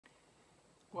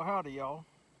Well, howdy, y'all.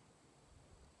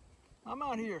 I'm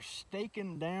out here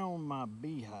staking down my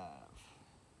beehive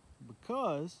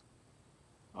because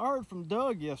I heard from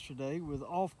Doug yesterday with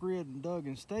Off Grid and Doug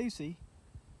and Stacy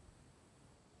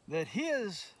that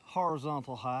his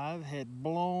horizontal hive had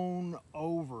blown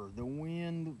over. The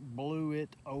wind blew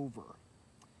it over.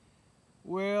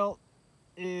 Well,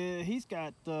 he's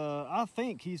got, I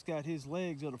think he's got his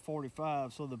legs at a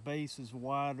 45, so the base is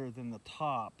wider than the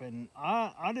top. And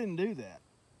I didn't do that.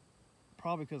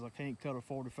 Probably because I can't cut a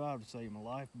 45 to save my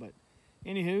life, but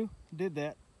anywho, did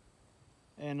that.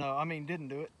 And I mean, didn't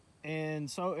do it. And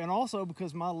so, and also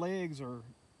because my legs are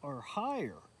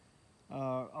higher,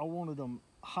 I wanted them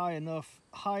high enough,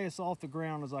 highest off the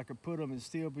ground as I could put them and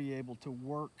still be able to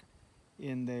work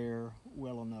in there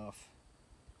well enough.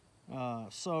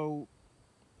 So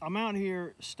I'm out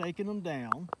here staking them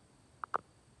down.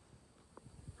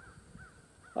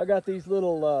 I got these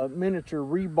little miniature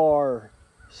rebar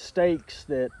stakes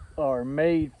that are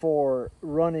made for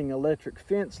running electric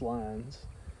fence lines.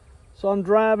 So I'm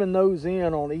driving those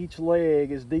in on each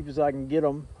leg as deep as I can get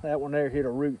them. That one there hit a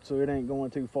root, so it ain't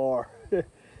going too far.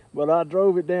 But I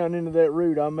drove it down into that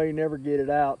root. I may never get it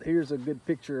out. Here's a good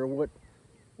picture of what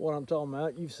I'm talking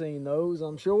about. You've seen those,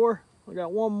 I'm sure. I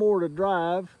got one more to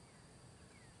drive.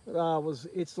 But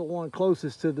it's the one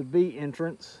closest to the bee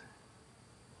entrance.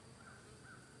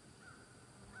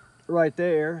 Right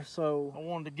there. So I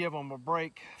wanted to give them a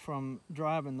break from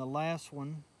driving the last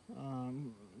one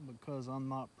because I'm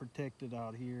not protected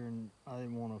out here and I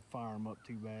didn't want to fire them up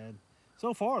too bad.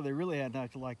 So far they really hadn't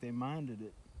acted like they minded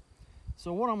it.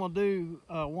 So what I'm going to do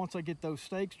once I get those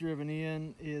stakes driven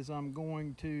in is I'm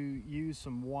going to use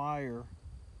some wire,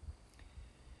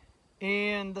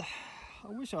 and I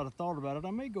wish I'd have thought about it.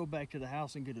 I may go back to the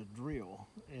house and get a drill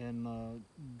and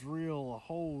drill a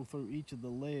hole through each of the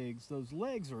legs. Those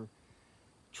legs are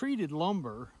treated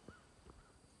lumber,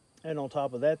 and on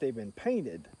top of that they've been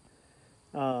painted.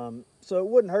 So it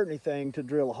wouldn't hurt anything to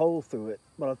drill a hole through it.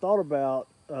 But I thought about,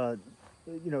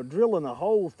 drilling a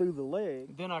hole through the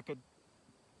leg. Then I could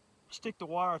stick the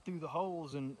wire through the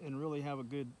holes and really have a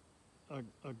good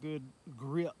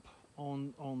grip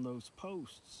on those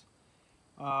posts.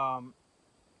 I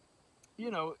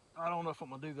don't know if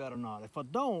I'm gonna do that or not. If I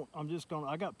don't,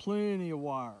 I got plenty of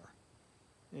wire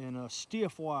and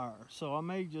stiff wire, so I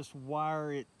may just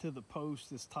wire it to the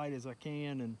post as tight as I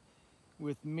can, and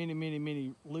with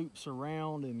many loops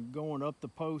around and going up the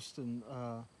post. And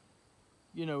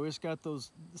it's got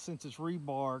those, since it's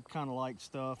rebar kind of like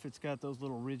stuff, it's got those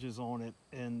little ridges on it,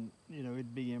 and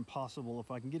it'd be impossible if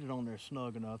I can get it on there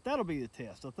snug enough. That'll be the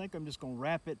test. I think I'm just gonna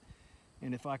wrap it,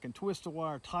 and if I can twist the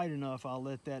wire tight enough, I'll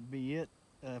let that be it.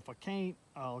 If I can't,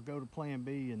 I'll go to plan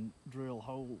B and drill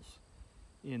holes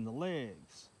in the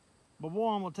legs. But boy,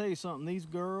 I'm gonna tell you something, these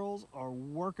girls are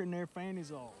working their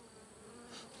fannies off.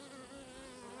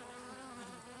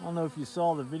 I don't know if you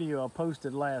saw the video I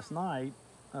posted last night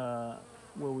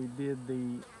where we did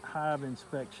the hive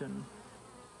inspection.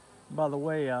 By the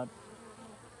way, I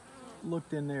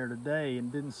looked in there today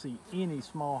and didn't see any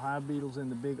small hive beetles in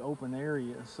the big open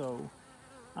area. So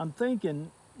I'm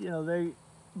thinking,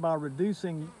 by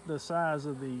reducing the size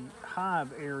of the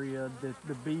hive area, that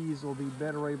the bees will be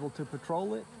better able to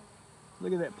patrol it.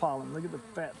 Look at that pollen. Look at the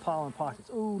fat pollen pockets.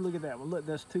 Oh, look at that one. Look,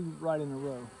 that's two right in a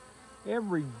row.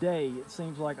 Every day, it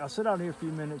seems like I sit out here a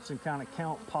few minutes and kind of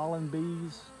count pollen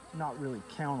bees. Not really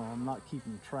count them. I'm not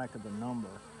keeping track of the number.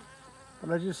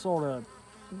 But I just sort of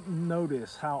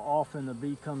notice how often the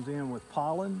bee comes in with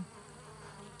pollen.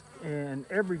 And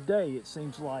every day, it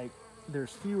seems like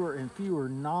there's fewer and fewer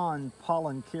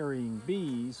non-pollen carrying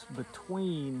bees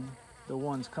between the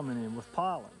ones coming in with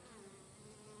pollen.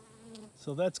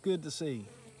 So that's good to see.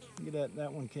 Look at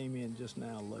that one came in just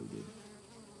now loaded.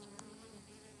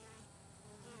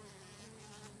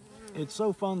 It's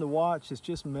so fun to watch. It's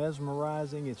just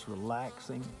mesmerizing. It's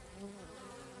relaxing.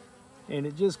 And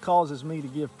it just causes me to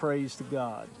give praise to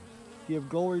God. Give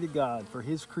glory to God for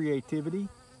His creativity,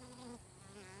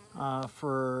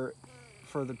 for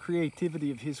the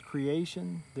creativity of His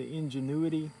creation, the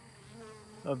ingenuity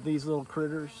of these little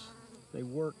critters. They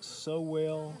work so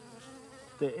well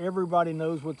that everybody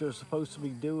knows what they're supposed to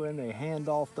be doing. They hand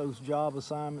off those job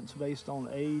assignments based on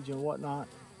age and whatnot.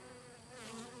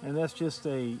 And that's just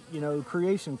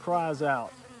creation cries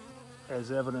out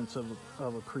as evidence of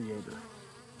a creator.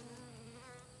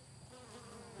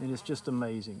 And it's just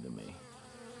amazing to me.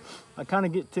 I kind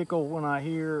of get tickled when I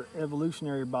hear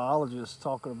evolutionary biologists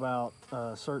talking about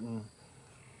certain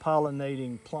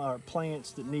pollinating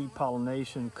plants that need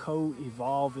pollination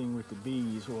co-evolving with the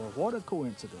bees. Well, what a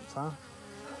coincidence, huh?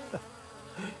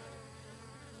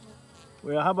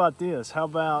 Well, how about this? How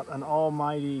about an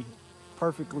almighty,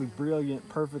 perfectly brilliant,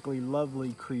 perfectly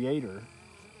lovely creator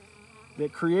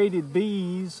that created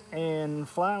bees and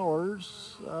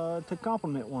flowers to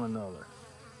complement one another?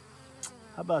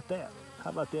 How about that? How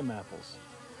about them apples?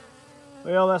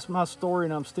 Well, that's my story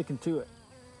and I'm sticking to it.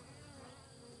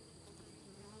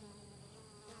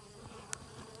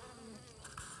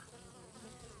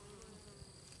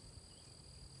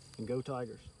 And go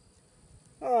Tigers.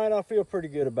 All right, I feel pretty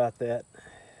good about that.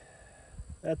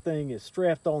 That thing is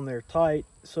strapped on there tight,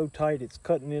 so tight it's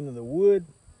cutting into the wood.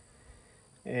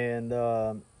 And,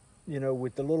 you know,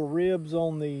 with the little ribs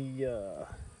on the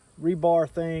rebar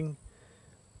thing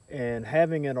and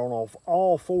having it on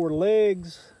all four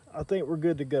legs, I think we're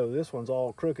good to go. This one's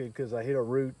all crooked because I hit a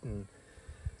root and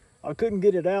I couldn't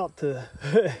get it out to,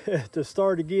 to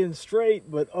start again straight,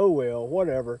 but oh well,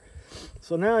 whatever.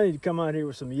 So now I need to come out here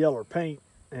with some yellow paint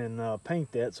and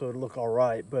paint that so it'll look all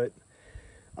right. But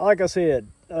like I said,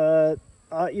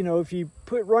 you know, if you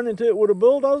run into it with a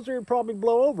bulldozer, it'd probably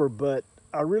blow over. But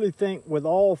I really think with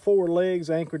all four legs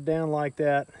anchored down like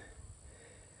that,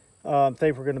 I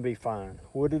think we're going to be fine.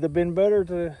 Would it have been better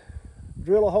to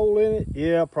drill a hole in it?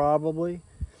 Yeah, probably.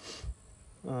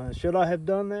 Should I have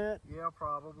done that? Yeah,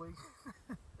 probably.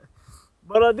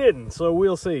 But I didn't, so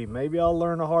we'll see. Maybe I'll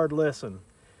learn a hard lesson.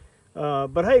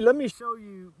 But hey, let me show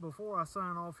you, before I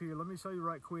sign off here, let me show you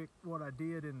right quick what I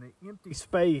did in the empty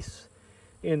space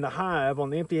in the hive, on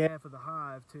the empty half of the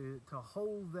hive, to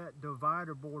hold that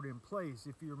divider board in place.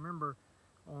 If you remember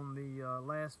on the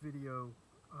last video,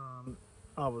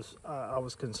 I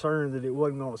was concerned that it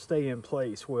wasn't going to stay in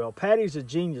place. Well, Patty's a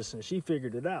genius and she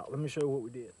figured it out. Let me show you what we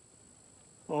did.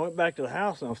 Well, I went back to the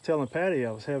house and I was telling Patty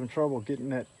I was having trouble getting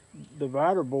that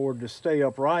divider board to stay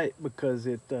upright because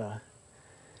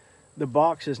the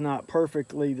box is not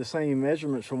perfectly the same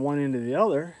measurements from one end to the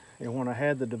other. And when I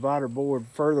had the divider board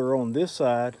further on this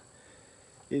side,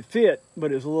 it fit,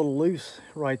 but it was a little loose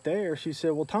right there. She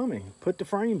said, well, Tommy, put the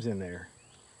frames in there.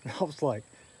 And I was like,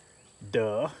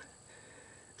 duh.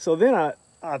 So then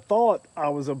I thought I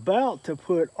was about to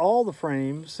put all the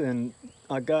frames, and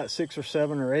I got 6 or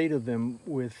 7 or 8 of them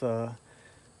with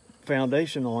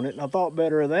foundation on it. And I thought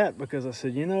better of that because I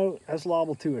said, you know, that's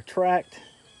liable to attract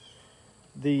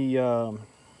the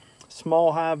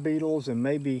small hive beetles and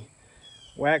maybe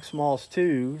wax moths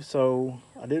too, so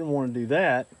I didn't want to do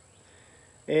that.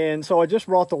 And so I just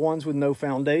brought the ones with no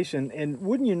foundation, and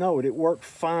wouldn't you know it, it worked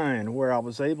fine, where I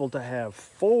was able to have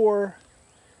 4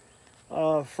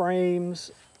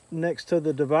 frames next to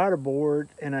the divider board,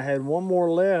 and I had 1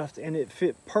 more left, and it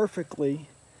fit perfectly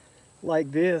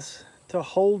like this to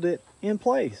hold it in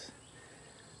place.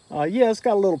 Yeah, it's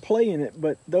got a little play in it,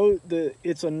 but though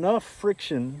it's enough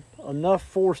friction, enough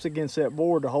force against that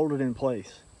board to hold it in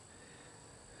place.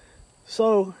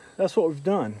 So that's what we've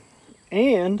done.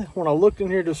 And when I looked in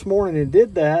here this morning and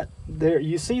did that, there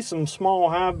you see some small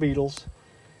hive beetles,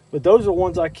 but those are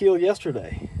ones I killed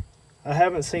yesterday. I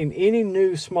haven't seen any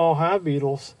new small hive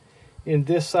beetles in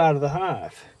this side of the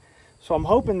hive. So I'm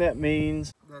hoping that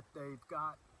means that they've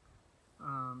got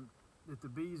that the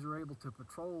bees are able to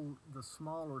patrol the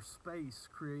smaller space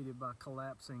created by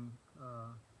collapsing,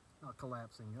 not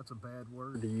collapsing, that's a bad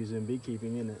word to use in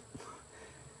beekeeping, isn't it?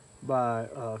 By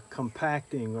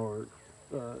compacting or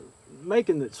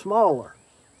making it smaller,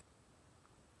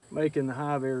 making the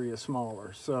hive area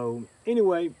smaller. So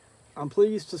anyway, I'm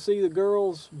pleased to see the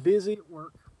girls busy at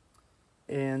work,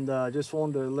 and just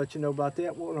wanted to let you know about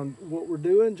that, what we're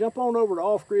doing. Jump on over to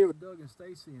Off Grid with Doug and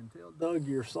Stacy and tell Doug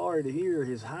you're sorry to hear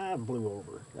his hive blew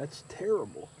over. That's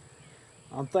terrible.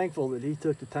 I'm thankful that he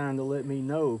took the time to let me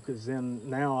know, because then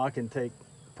now I can take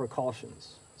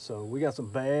precautions. So we got some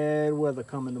bad weather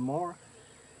coming tomorrow,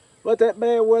 but that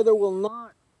bad weather will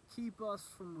not keep us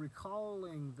from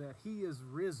recalling that he is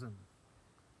risen.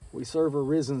 We serve a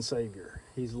risen Savior.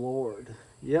 He's Lord.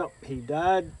 Yep, he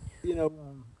died, you know,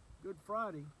 on Good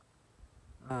Friday,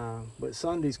 but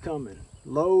Sunday's coming.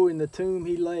 Low in the tomb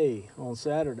he lay on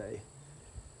Saturday,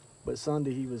 but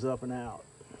Sunday he was up and out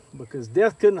because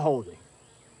death couldn't hold him.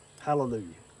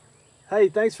 Hallelujah. Hey,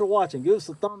 thanks for watching. Give us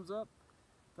a thumbs up,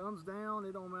 thumbs down.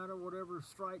 It don't matter, whatever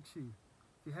strikes you.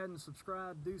 If you hadn't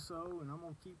subscribed, do so, and I'm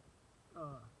going to keep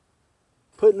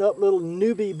putting up little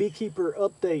newbie beekeeper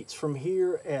updates from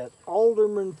here at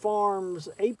AldermanFarms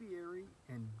Apiary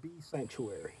and Bee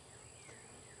Sanctuary.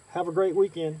 Have a great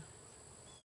weekend.